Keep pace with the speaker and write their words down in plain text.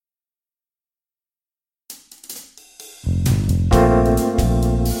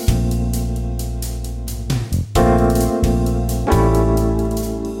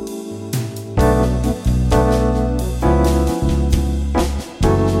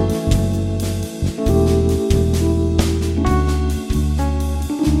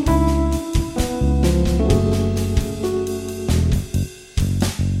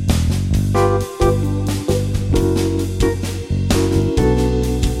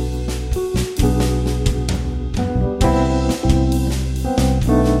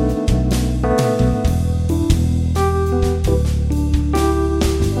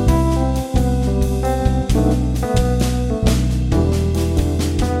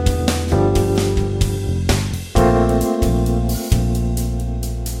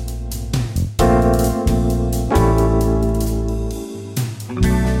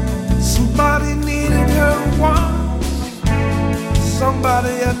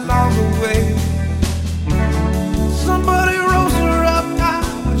along the way. Somebody rose her up high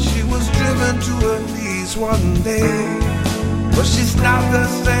when she was driven to her knees one day. But she's not the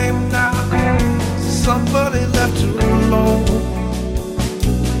same now. Somebody left her alone.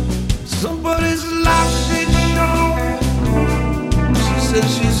 Somebody's life she'd shown. She said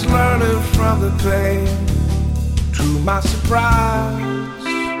she's learning from the pain. To my surprise,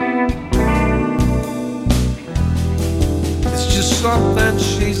 it's just something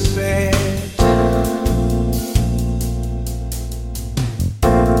she said.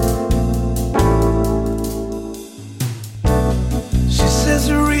 She says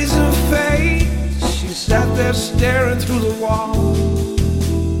the reason fades. She sat there staring through the wall.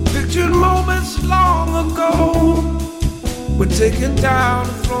 Pictured moments long ago were taken down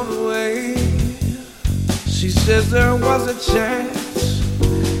and thrown away. She says there was a chance.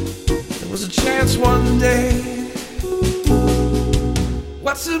 There was a chance one day.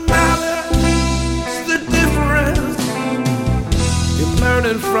 What's the matter? It's the difference. You're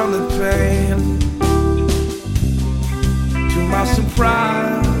learning from the pain. To my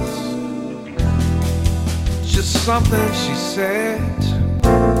surprise, just something she said.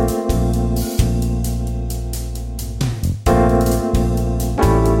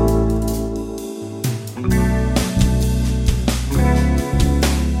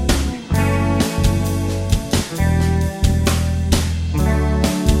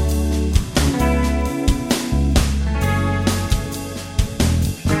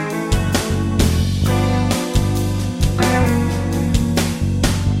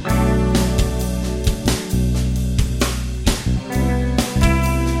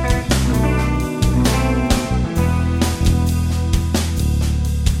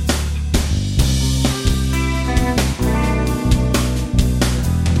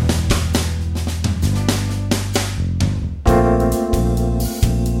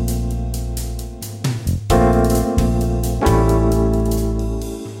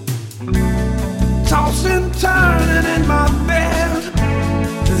 Tossing, turning in my bed,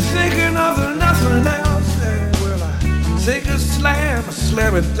 thinking of nothing else. Well, I take a slam, I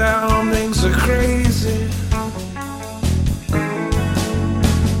slam it down. Things are crazy,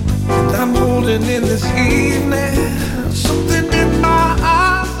 and I'm holding in this evening. Something in my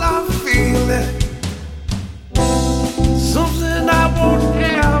eyes, I'm feeling something I won't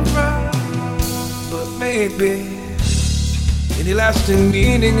ever, but maybe any lasting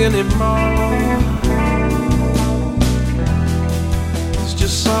meaning anymore. It's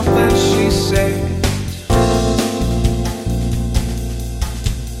just something she said.